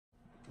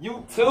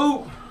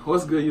YouTube,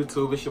 what's good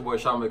YouTube? It's your boy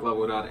Sean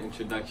McLove without an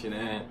introduction,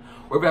 and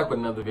we're back with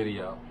another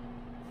video.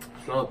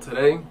 So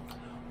today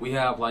we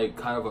have like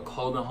kind of a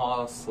clothing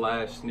haul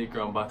slash sneaker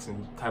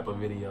unboxing type of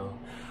video.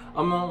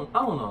 I don't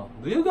know,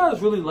 do you guys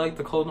really like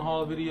the clothing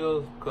haul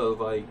videos? Cause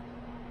like,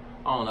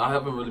 I don't know, I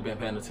haven't really been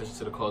paying attention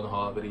to the clothing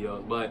haul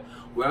videos, but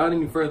without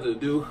any further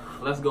ado,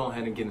 let's go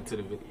ahead and get into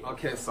the video.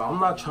 Okay, so I'm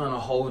not trying to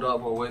hold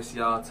up or waste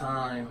y'all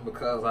time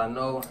because I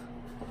know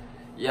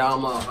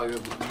y'all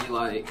motherfuckers be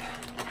like,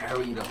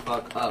 hurry the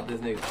fuck up,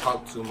 this nigga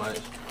talk too much.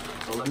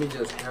 So let me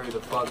just hurry the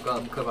fuck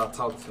up because I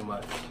talk too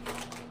much.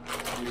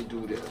 Let me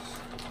do this.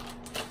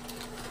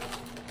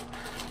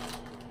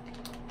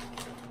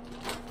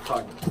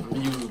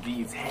 Fucking use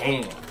these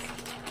hands.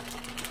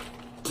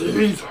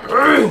 These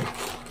hands!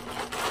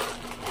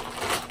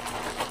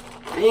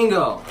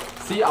 Bingo!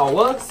 See, I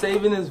was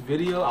saving this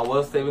video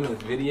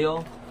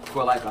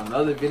for like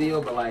another video,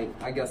 but like,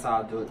 I guess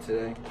I'll do it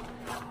today.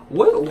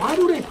 Why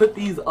do they put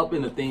these up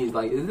in the things?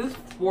 Like, is this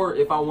for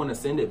if I want to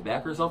send it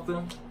back or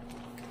something?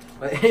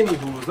 But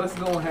anywho, let's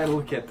go ahead and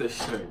look at this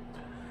shirt.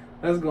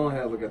 Let's go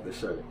ahead and look at the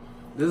shirt.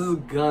 This is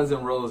Guns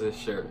N' Roses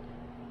shirt.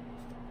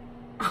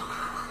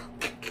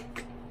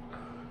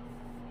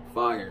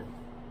 Fire.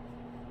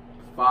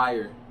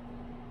 Fire.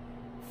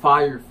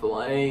 Fire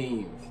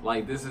flames.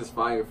 Like, this is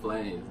fire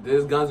flames.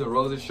 This Guns N'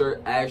 Roses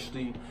shirt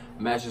actually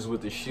matches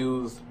with the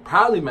shoes,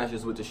 probably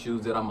matches with the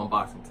shoes that I'm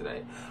unboxing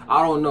today.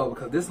 I don't know,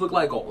 because this looked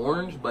like an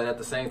orange, but at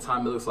the same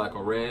time it looks like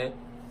a red.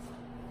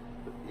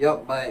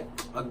 Yep, like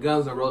a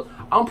Guns N' Roses.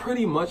 I'm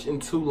pretty much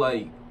into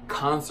like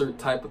concert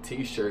type of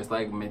t-shirts,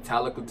 like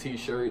Metallica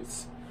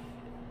t-shirts,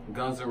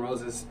 Guns N'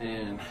 Roses,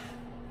 and is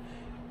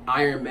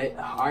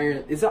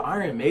it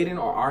Iron Maiden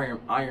or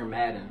Iron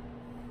Maiden?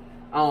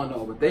 I don't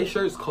know, but they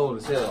shirts cold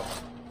as hell.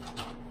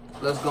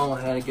 Let's go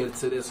ahead and get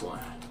to this one.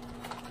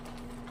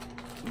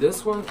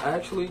 This one,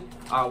 actually,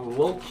 I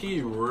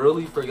low-key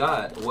really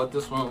forgot what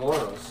this one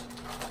was.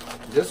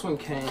 This one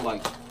came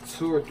like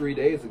 2 or 3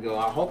 days ago.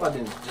 I hope I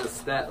didn't just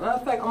stat. Matter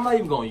of fact, I'm not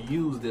even going to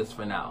use this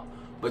for now.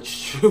 But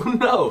you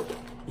know,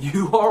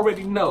 you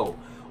already know,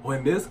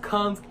 when this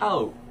comes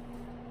out,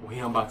 we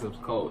unbox some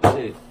cold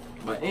shit.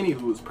 But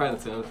anywho, it's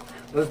present.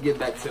 Let's get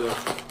back to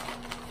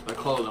the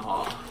clothing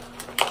haul.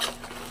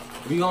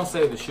 We gonna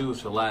save the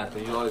shoes for last,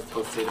 but you always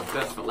supposed to say the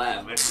best for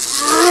last, man.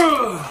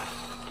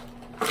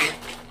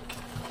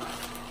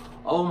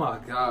 Oh my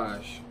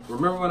gosh.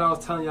 Remember when I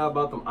was telling y'all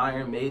about them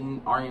Iron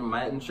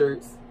Maiden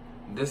shirts?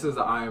 This is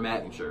an Iron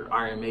Maiden shirt.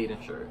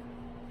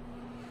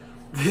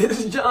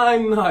 This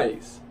giant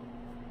nice.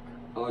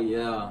 Oh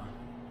yeah.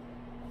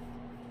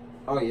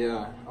 Oh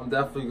yeah. I'm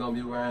definitely gonna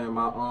be wearing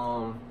my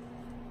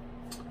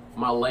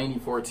my Laney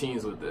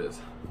 14s with this.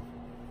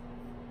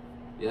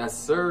 Yes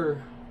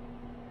sir.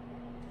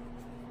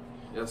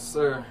 Yes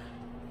sir.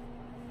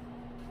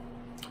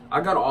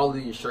 I got all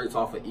these shirts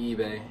off of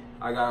eBay.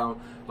 I got them,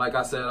 like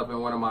I said up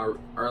in one of my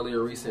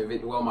earlier recent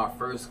videos, well, my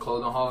first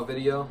clothing haul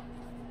video.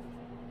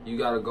 You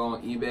gotta go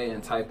on eBay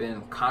and type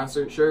in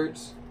concert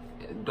shirts.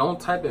 Don't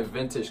type in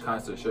vintage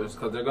concert shirts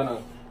because they're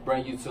gonna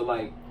bring you to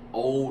like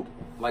old,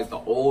 like the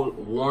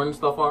old worn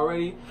stuff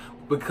already.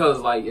 Because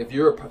like if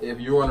you're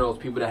one of those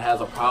people that has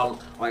a problem,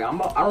 like I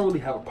don't really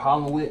have a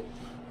problem with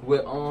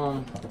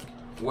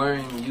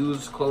wearing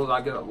used clothes.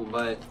 I get it,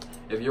 but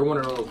if you're one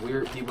of those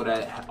weird people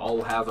that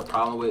has a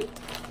problem with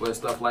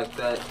stuff like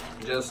that,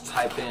 just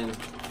type in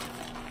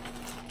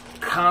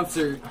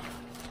concert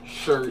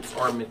shirts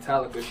or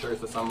Metallica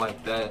shirts or something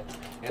like that.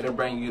 It'll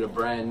bring you to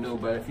brand new.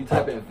 But if you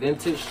type in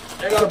vintage,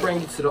 they're gonna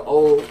bring you to the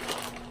old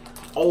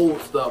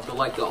stuff, the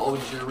like the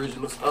OG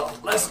original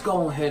stuff. Let's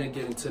go ahead and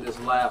get into this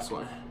last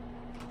one.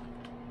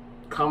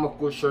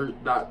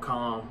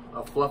 Comicalshirt.com,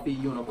 a fluffy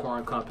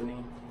unicorn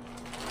company.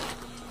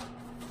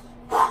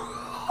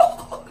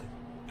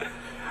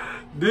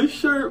 This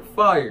shirt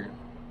fire.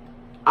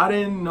 I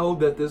didn't know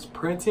that this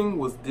printing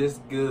was this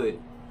good.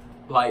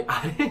 Like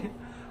I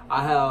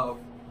have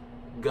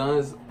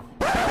guns.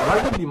 Will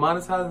I get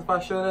demonetized if I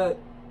show that?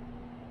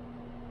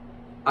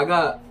 I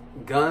got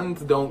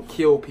guns don't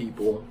kill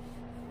people.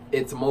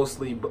 It's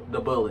mostly the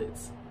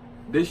bullets.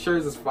 This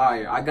shirt is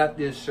fire. I got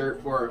this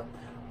shirt for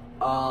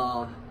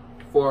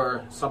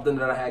something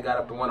that I had got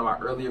up in one of my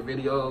earlier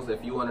videos.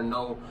 If you want to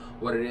know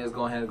what it is,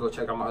 go ahead and go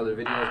check out my other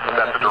videos. But I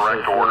got this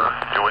shirt for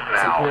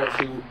some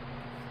parachute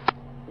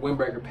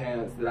windbreaker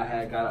pants that I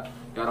had got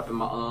up in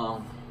my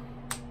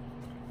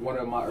one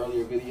of my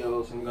earlier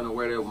videos. I'm gonna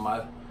wear that with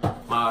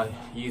my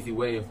Yeezy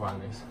Wave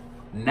runners.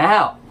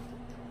 Now,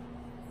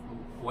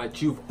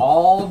 what you've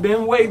all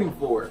been waiting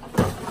for.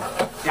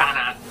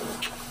 Ghana.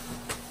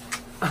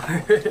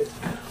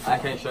 I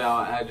can't show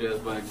y'all my address,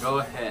 but go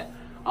ahead.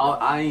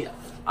 I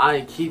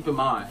keep in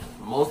mind,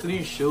 most of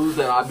these shoes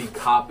that I be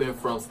copping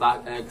from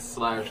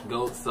StockX /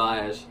 GOAT /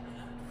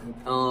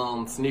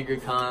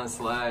 SneakerCon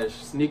 /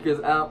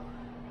 Sneakers Out.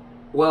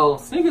 Well,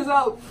 Sneakers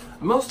Out,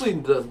 mostly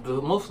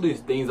most of these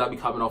things I be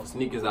copping off of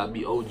Sneakers Out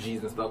be OGs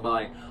and stuff, but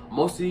like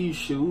most of these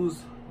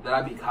shoes that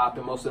I be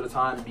copping most of the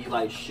time be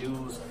like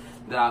shoes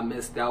that I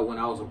missed out when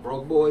I was a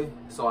broke boy.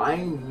 So I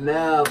ain't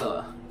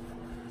never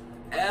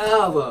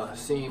never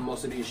seen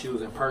most of these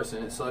shoes in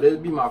person, so this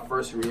would be my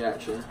first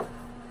reaction.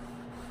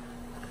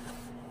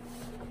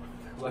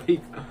 Let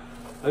me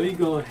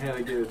go ahead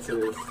and get into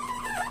this.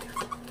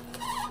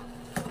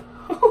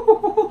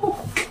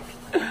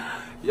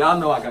 Y'all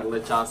know I gotta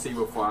let y'all see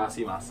before I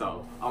see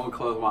myself. I'm gonna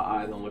close my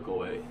eyes and look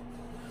away.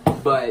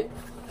 But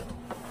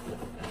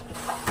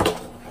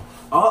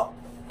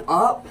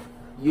up,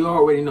 you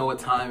already know what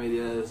time it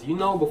is. You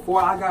know,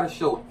 before I gotta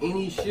show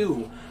any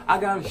shoe, I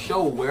gotta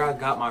show where I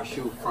got my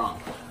shoe from.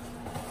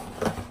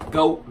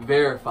 GOAT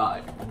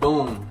verified.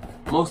 Boom.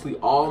 Mostly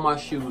all my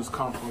shoes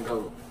come from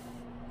GOAT.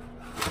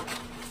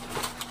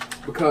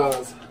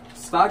 Because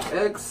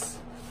StockX,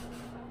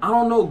 I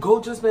don't know,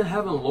 GOAT just been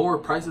having lower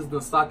prices than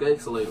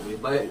StockX lately.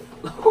 But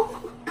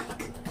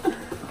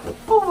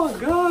oh my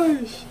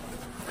gosh.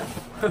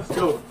 Let's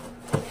go.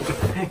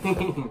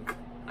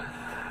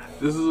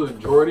 This is a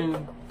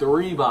Jordan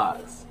 3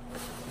 box.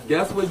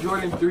 Guess what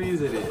Jordan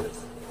 3s it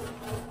is?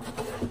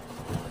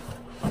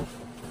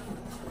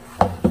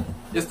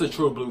 It's the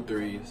True Blue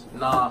 3s.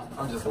 Nah,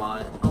 I'm just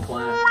lying. I'm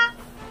playing.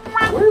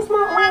 Where's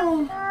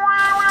my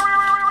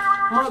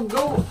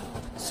GOAT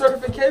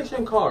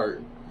certification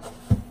card?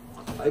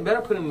 I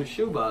better put it in the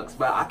shoebox,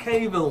 but I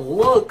can't even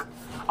look.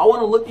 I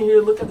want to look in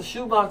here, look at the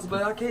shoebox,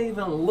 but I can't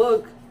even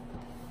look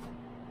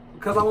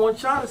because I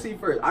want y'all to see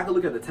first. I can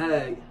look at the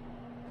tag.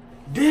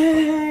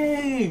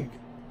 Dang!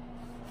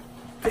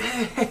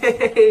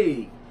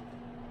 Dang!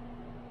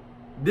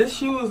 This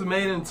shoe was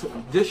made in.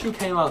 This shoe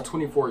came out in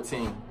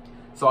 2014.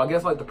 So I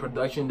guess like the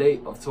production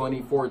date of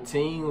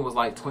 2014 was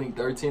like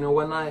 2013 or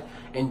whatnot.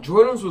 And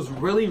Jordans was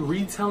really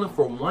retailing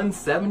for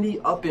 $170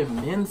 up in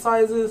men's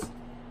sizes.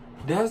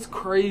 That's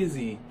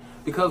crazy.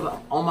 Because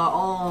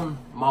on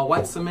my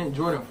white cement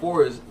Jordan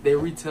 4s, they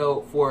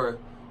retail for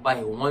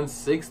like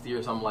 $160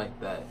 or something like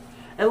that.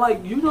 And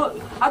like, you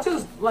know, I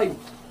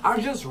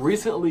just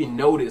recently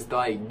noticed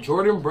like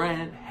Jordan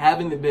Brand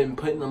haven't been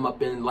putting them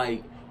up in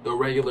like the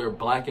regular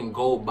black and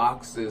gold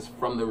boxes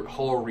from the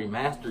whole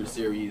remastered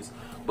series.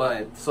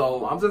 But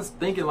so I'm just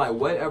thinking like,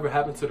 whatever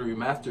happened to the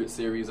remastered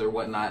series or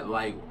whatnot?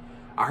 Like,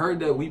 I heard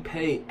that we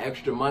pay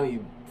extra money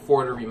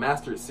for the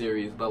remastered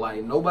series, but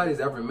like nobody's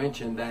ever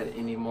mentioned that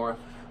anymore.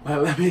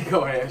 But let me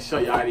go ahead and show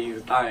y'all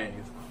these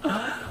things.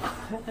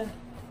 Let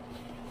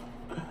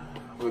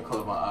me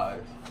close my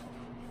eyes.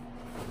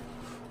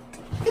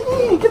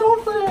 Hey, get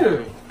off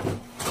there!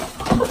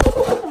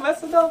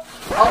 Messing up.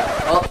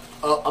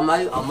 Oh, I'm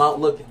not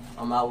looking.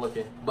 I'm not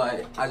looking.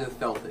 But I just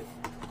felt it.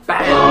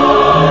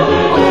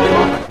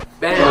 Bam!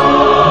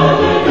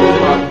 Bam!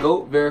 Here's my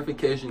GOAT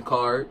verification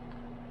card,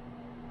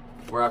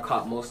 where I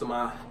caught most of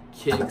my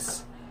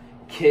kicks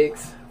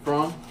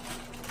from,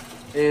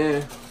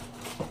 and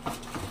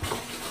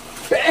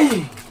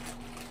bang!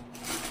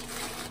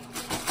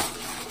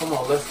 Come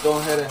on, let's go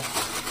ahead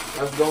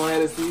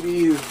and see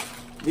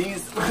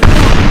these.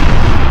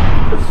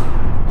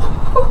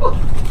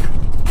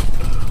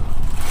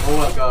 Oh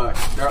my god,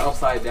 they're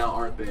upside down,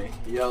 aren't they?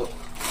 Yo.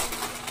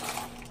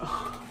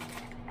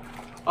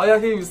 Oh,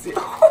 y'all can't even see.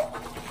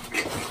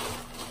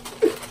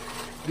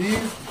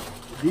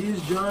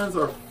 These Johns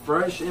are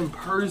fresh in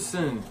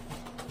person.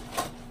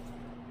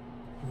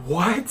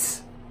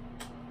 What?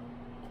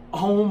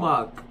 Oh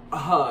my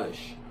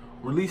gosh.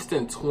 Released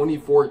in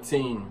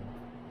 2014.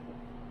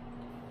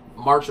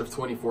 March of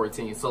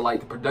 2014. So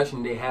like the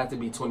production they had to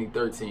be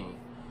 2013.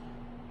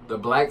 The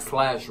black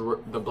slash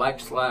white, the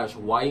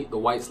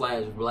white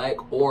slash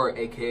black, or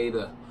aka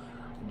the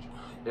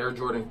Air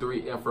Jordan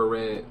 3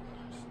 infrared.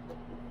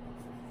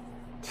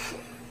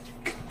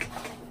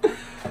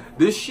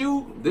 This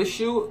shoe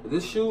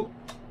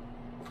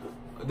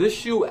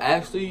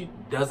actually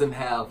doesn't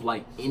have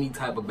like any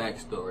type of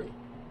backstory.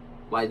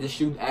 Like, this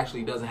shoe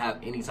actually doesn't have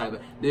any type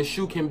of. This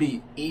shoe can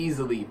be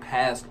easily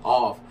passed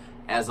off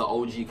as an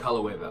OG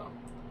colorway though.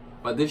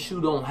 But this shoe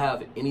don't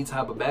have any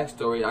type of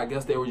backstory. I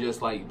guess they were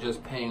just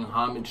paying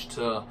homage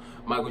to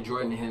Michael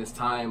Jordan in his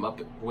time up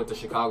with the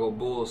Chicago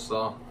Bulls.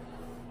 So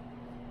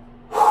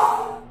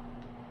I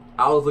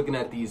was looking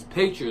at these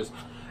pictures.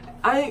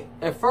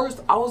 At first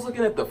I was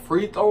looking at the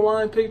free throw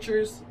line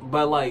pictures,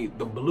 but like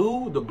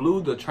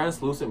the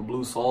translucent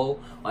blue sole,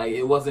 like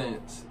it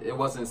wasn't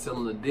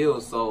sealing the deal.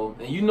 So,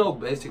 and you know,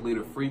 basically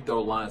the free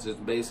throw lines is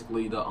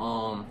basically the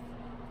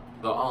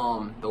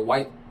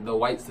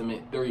white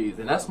cement 3s,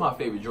 and that's my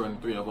favorite Jordan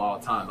 3 of all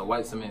time, the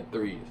white cement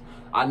 3s.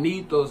 I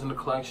need those in the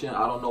collection.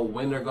 I don't know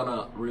when they're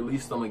gonna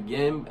release them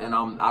again, and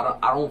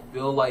I don't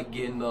feel like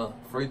getting the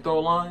free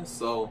throw lines.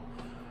 So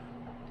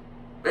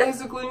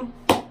basically,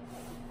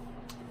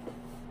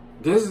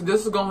 this is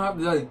just gonna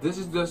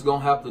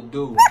have to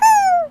do.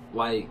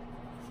 Like,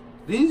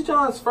 these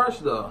Johns fresh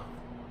though.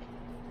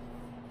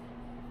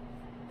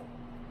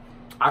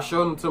 I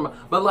showed them to my,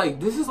 but like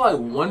this is like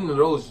one of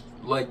those,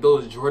 like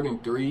those Jordan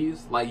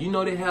 3s. Like, you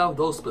know, they have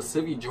those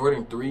specific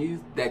Jordan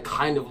 3s that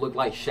kind of look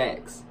like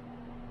Shaq's.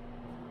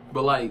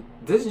 But like,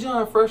 this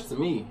John fresh to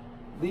me.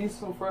 These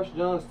some fresh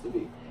Johns to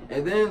me.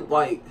 And then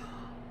like,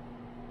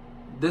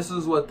 this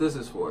is what this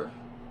is for.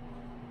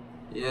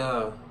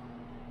 Yeah.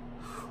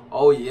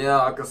 Oh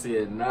yeah, I can see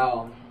it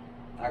now.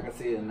 I can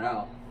see it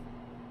now.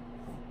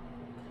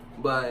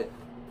 But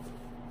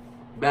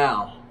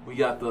bam, we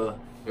got the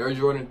Air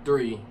Jordan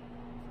 3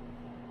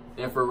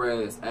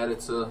 infrareds added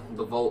to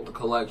the Volt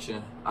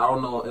collection. I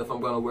don't know if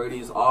I'm gonna wear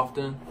these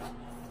often.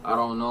 I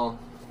don't know.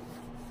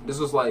 This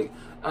was like,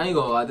 I ain't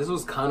gonna lie, this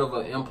was kind of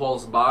an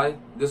impulse buy.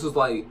 This was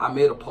like, I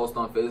made a post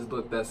on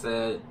Facebook that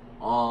said,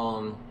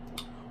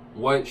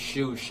 what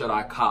shoe should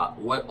I cop?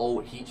 What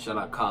old Heat should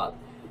I cop?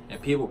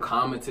 And people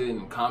commented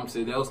and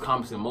commented. They was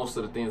commenting most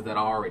of the things that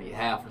I already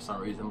have for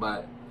some reason.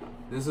 But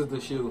this is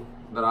the shoe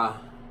that I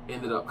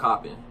ended up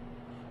copping.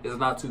 It's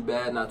not too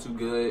bad, not too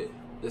good.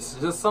 It's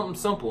just something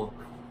simple.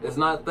 It's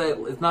not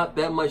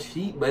that much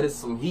heat, but it's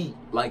some heat.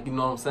 Like, you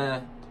know what I'm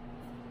saying?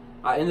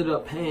 I ended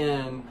up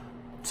paying,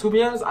 to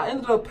be honest, I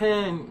ended up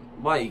paying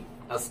like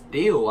a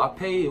steal. I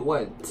paid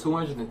what,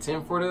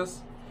 $210 for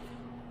this?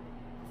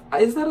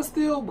 Is that a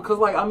steal? Because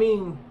like, I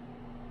mean,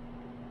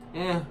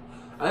 yeah,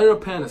 I ended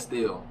up paying a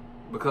steal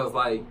because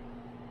like,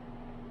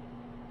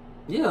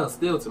 yeah, a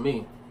steal to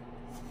me.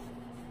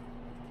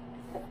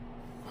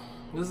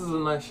 This is a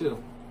nice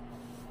shoe.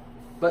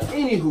 But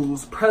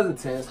anywho's, present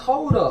tense.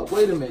 Hold up,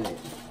 wait a minute.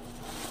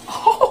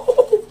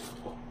 Oh,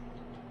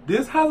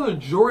 this has a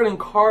Jordan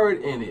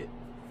card in it.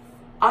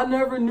 I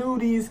never knew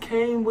these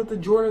came with the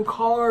Jordan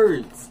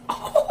cards.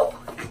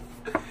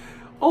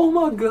 Oh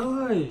my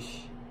gosh.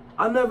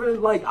 I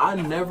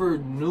never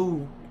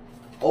knew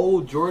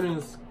old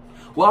Jordans.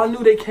 Well, I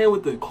knew they came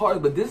with the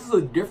cards, but this is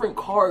a different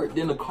card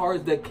than the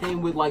cards that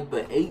came with like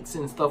the 8s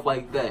and stuff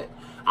like that.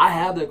 I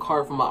have that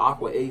card from my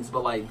Aqua 8s,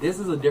 but like this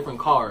is a different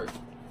card.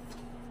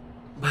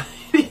 But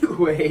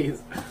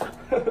anyways,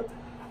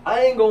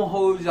 I ain't gonna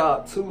hold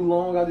y'all too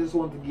long. I just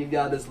wanted to give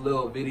y'all this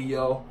little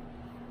video,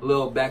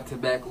 little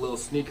back-to-back little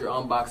sneaker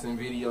unboxing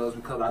videos,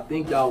 because I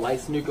think y'all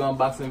like sneaker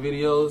unboxing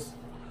videos.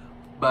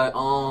 But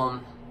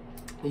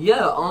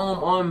yeah,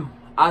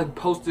 I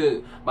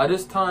posted, by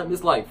this time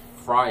it's like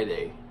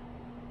Friday.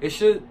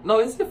 Is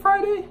it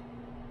Friday?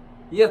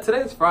 Yeah,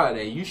 today's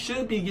Friday. You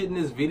should be getting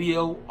this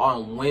video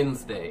on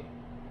Wednesday.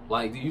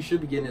 Like, you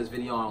should be getting this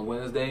video on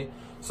Wednesday.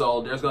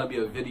 So there's gonna be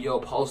a video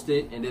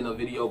posted and then a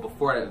video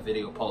before that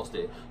video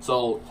posted.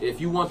 So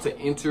if you want to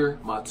enter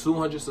my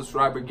 200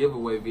 subscriber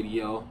giveaway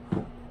video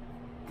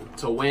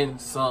to win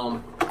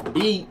some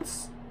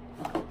Beats,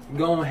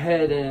 go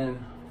ahead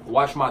and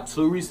watch my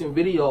 2 recent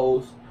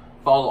videos,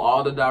 follow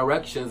all the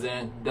directions,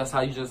 and that's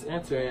how you just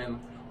enter. And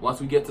once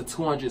we get to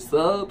 200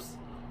 subs,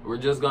 we're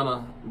just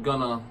gonna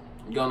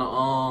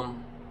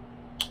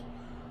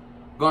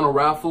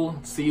raffle,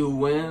 see who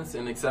wins,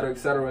 and etc,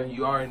 etc.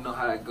 You already know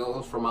how it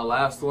goes from my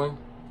last one.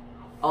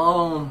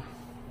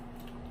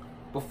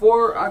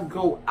 Before I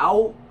go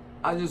out,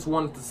 I just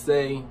wanted to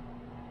say,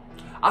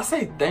 I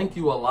say thank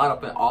you a lot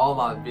up in all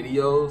my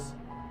videos.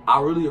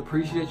 I really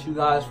appreciate you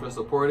guys for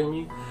supporting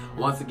me.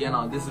 Once again,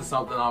 this is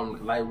something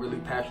I'm like really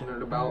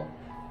passionate about,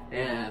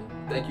 and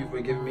thank you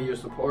for giving me your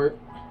support.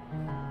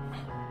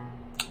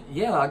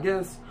 Yeah, I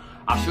guess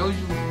I showed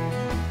you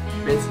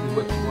basically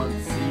what you wanted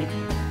to see.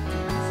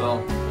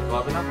 So,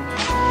 love it up.